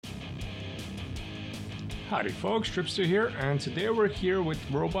Howdy folks, Tripster here, and today we're here with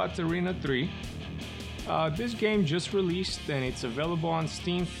Robot Arena 3. This game just released and it's available on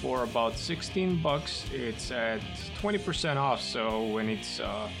Steam for about 16 bucks. It's at 20% off, so when it's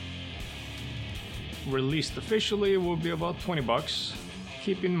released officially it will be about 20 bucks.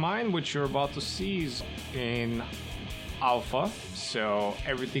 Keep in mind what you're about to see is in alpha, so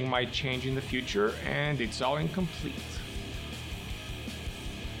everything might change in the future and it's all incomplete.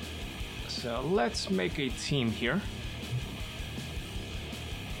 So let's make a team here.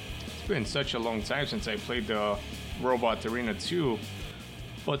 It's been such a long time since I played the Robot Arena 2,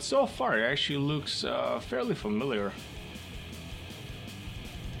 but so far it actually looks fairly familiar.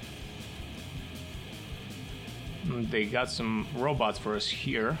 They got some robots for us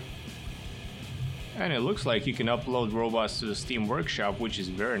here. And it looks like you can upload robots to the Steam Workshop, which is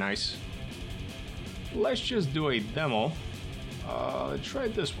very nice. Let's just do a demo. Let's try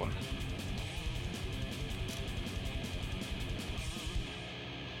this one.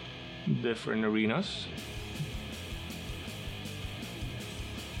 Different arenas.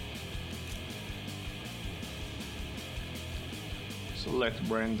 Select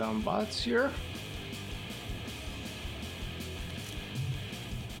brand down bots here.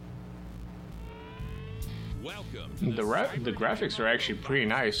 Welcome. The graphics are actually pretty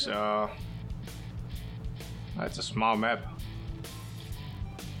nice. That's a small map.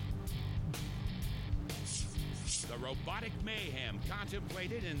 The robotic mayhem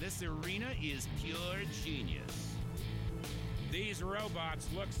contemplated in this arena is pure genius. These robots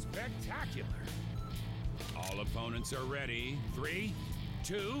look spectacular. All opponents are ready. 3,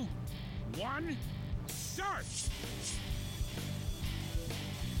 2, 1, start!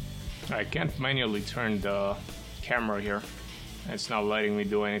 I can't manually turn the camera here. It's not letting me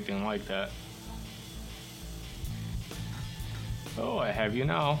do anything like that. Oh, I have you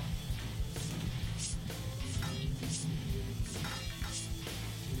now.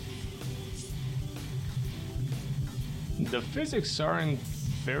 The physics aren't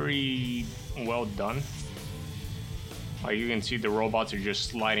very well done. Like you can see the robots are just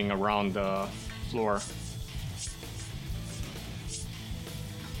sliding around the floor.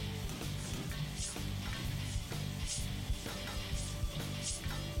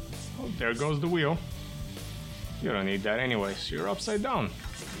 Oh, there goes the wheel. You don't need that anyways, you're upside down.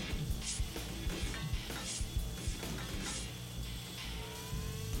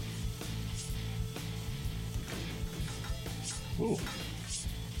 Ooh.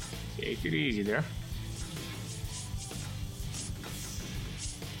 Take it easy there.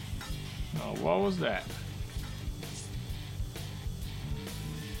 Now, what was that?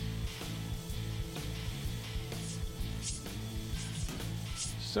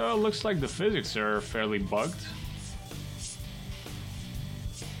 So it looks like the physics are fairly bugged.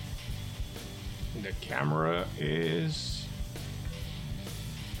 The camera is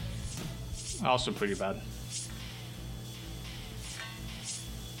also pretty bad.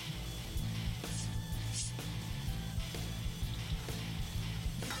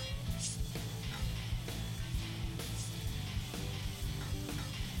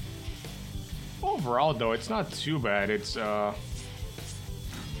 Overall though, it's not too bad. It's I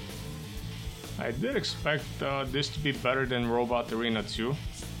did expect this to be better than Robot Arena 2.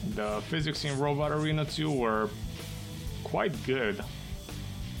 The physics in Robot Arena 2 were quite good.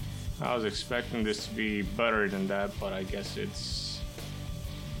 I was expecting this to be better than that, but I guess it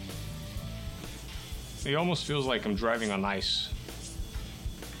almost feels like I'm driving on ice.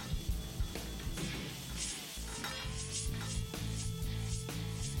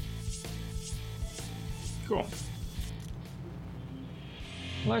 Cool.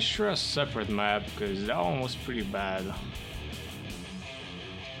 Let's try a separate map, because that one was pretty bad.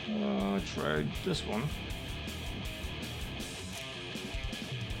 Try this one.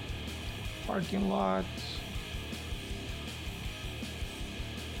 Parking lot.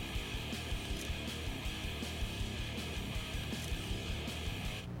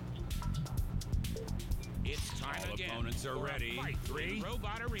 It's time all again. Opponents are ready. 3,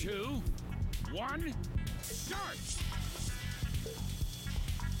 2, 1, start!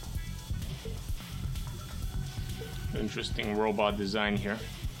 Interesting robot design here.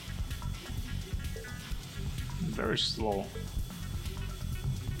 Very slow.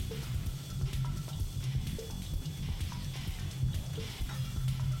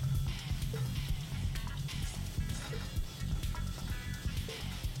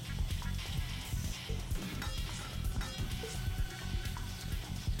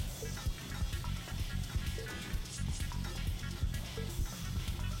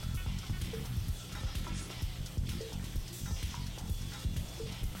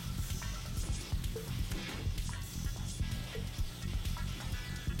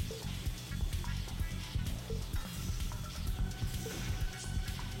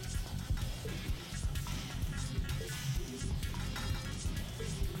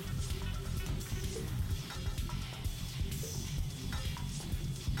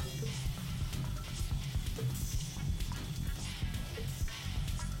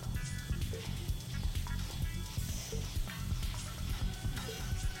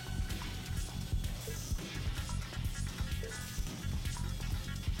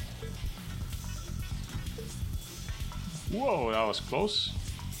 Whoa, that was close.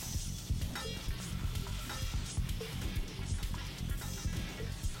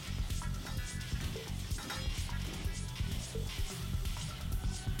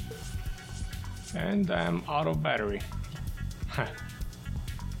 And I'm out of battery.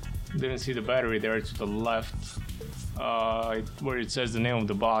 Didn't see the battery there to the left. Where it says the name of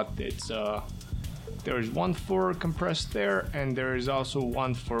the bot, it's there's one for compressed air and there is also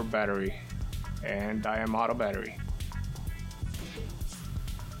one for battery. And I am out of battery.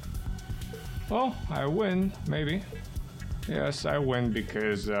 Well, I win, maybe. Yes, I win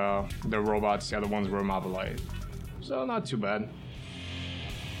because the robots, the other ones were mobilized. So not too bad.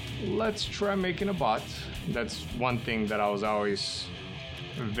 Let's try making a bot. That's one thing that I was always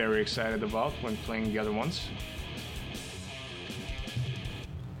very excited about when playing the other ones.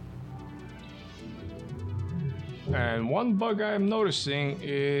 And one bug I'm noticing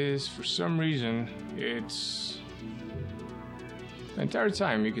is, for some reason, it's the entire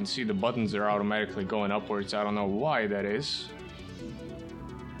time you can see the buttons are automatically going upwards. I don't know why that is.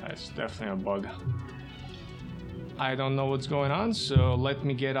 That's definitely a bug. I don't know what's going on, so let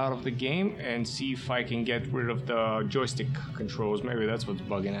me get out of the game and see if I can get rid of the joystick controls. Maybe that's what's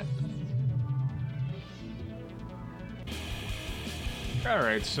bugging it.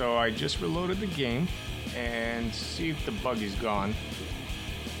 Alright, so I just reloaded the game and see if the bug is gone.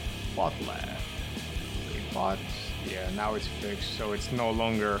 Bot lab. Wait, bot. Yeah, now it's fixed, so it's no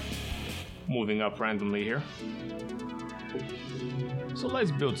longer moving up randomly here. So let's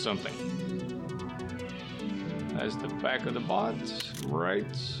build something. That's the back of the bot, right?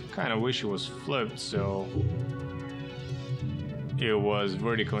 Kind of wish it was flipped, so it was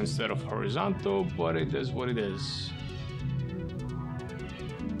vertical instead of horizontal, but it is what it is.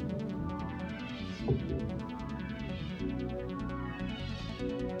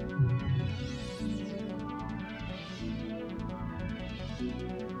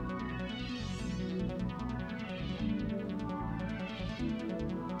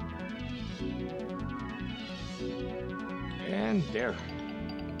 And there.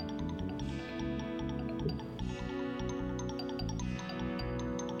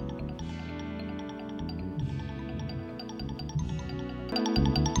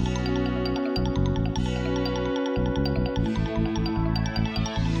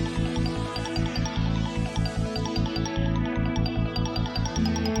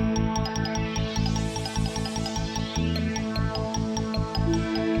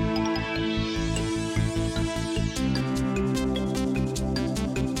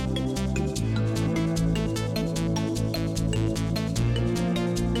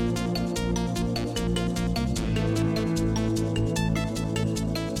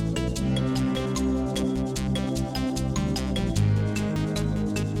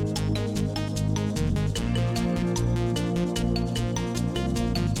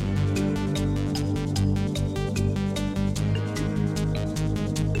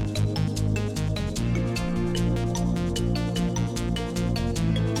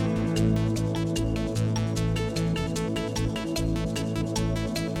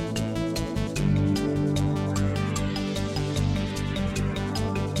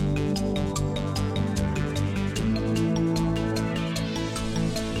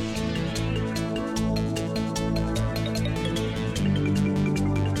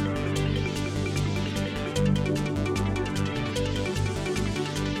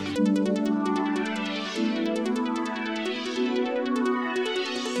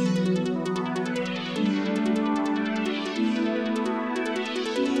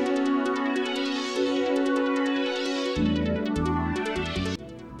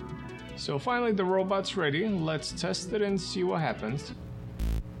 So finally the robot's ready. Let's test it and see what happens.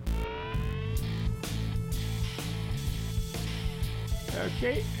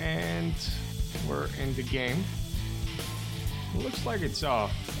 Okay, and we're in the game. Looks like it's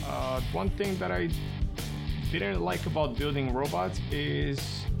off. One thing that I didn't like about building robots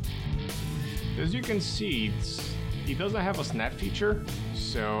is, as you can see, it doesn't have a snap feature,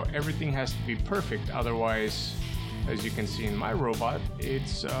 so everything has to be perfect, otherwise, as you can see in my robot,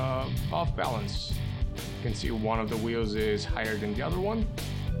 it's off balance. You can see one of the wheels is higher than the other one,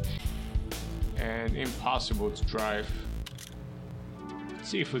 and impossible to drive. Let's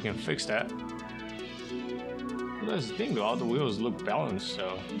see if we can fix that. But that's the thing though, all the wheels look balanced,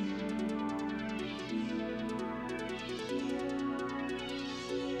 so...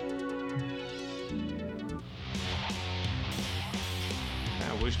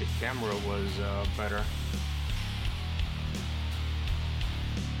 I wish the camera was better.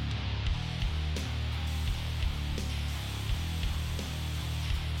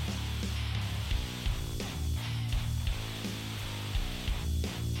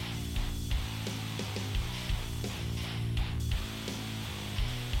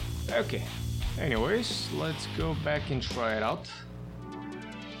 Okay, anyways, let's go back and try it out.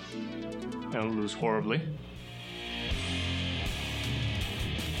 And lose horribly.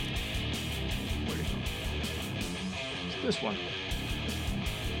 Where'd it go? It's this one.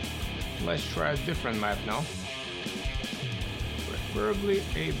 Let's try a different map now. Preferably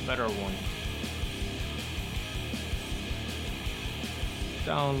a better one.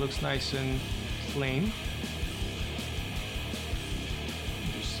 Down looks nice and clean.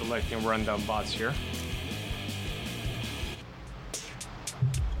 Just selecting rundown bots here.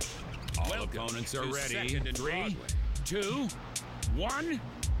 All opponents are ready. 3, 2, 1,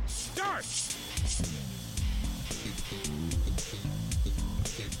 start!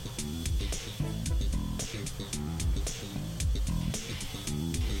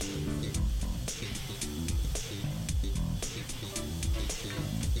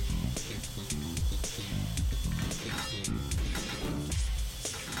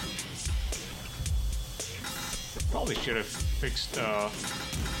 Probably should have fixed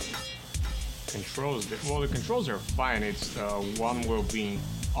controls. Well, the controls are fine. It's one wheel being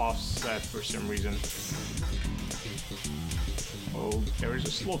offset for some reason. Oh, there is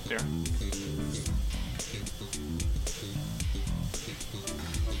a slope there.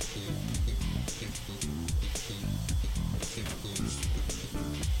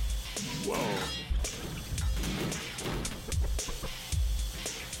 Whoa.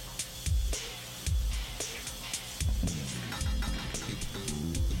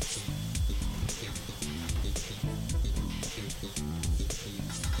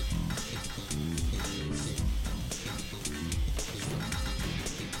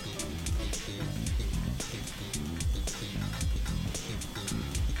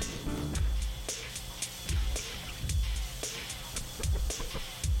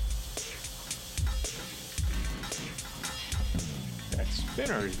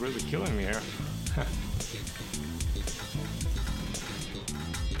 Spinner is really killing me here.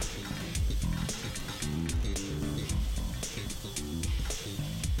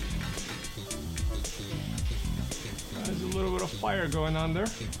 There's a little bit of fire going on there.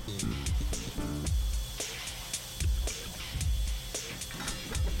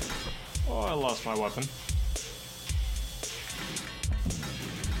 Oh, I lost my weapon.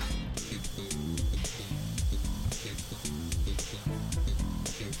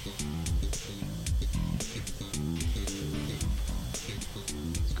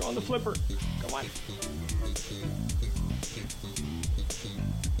 On the flipper. Come on.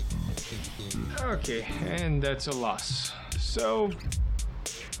 Okay, and that's a loss. So,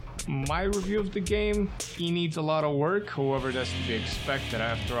 my review of the game, it needs a lot of work. However, that's to be expected.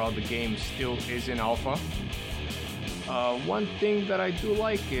 After all, the game still is in alpha. One thing that I do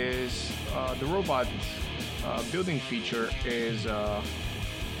like is the robot building feature is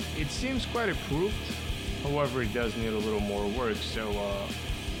it seems quite improved. However, it does need a little more work. So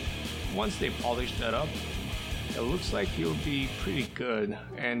once they polish that up, it looks like it'll be pretty good.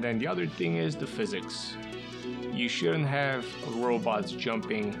 And then the other thing is the physics. You shouldn't have robots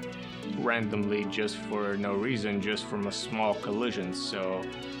jumping randomly just for no reason, just from a small collision. So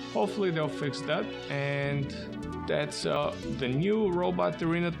hopefully they'll fix that. And that's the new Robot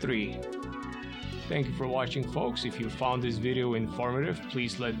Arena 3. Thank you for watching, folks. If you found this video informative,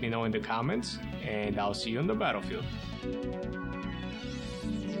 please let me know in the comments, and I'll see you on the battlefield.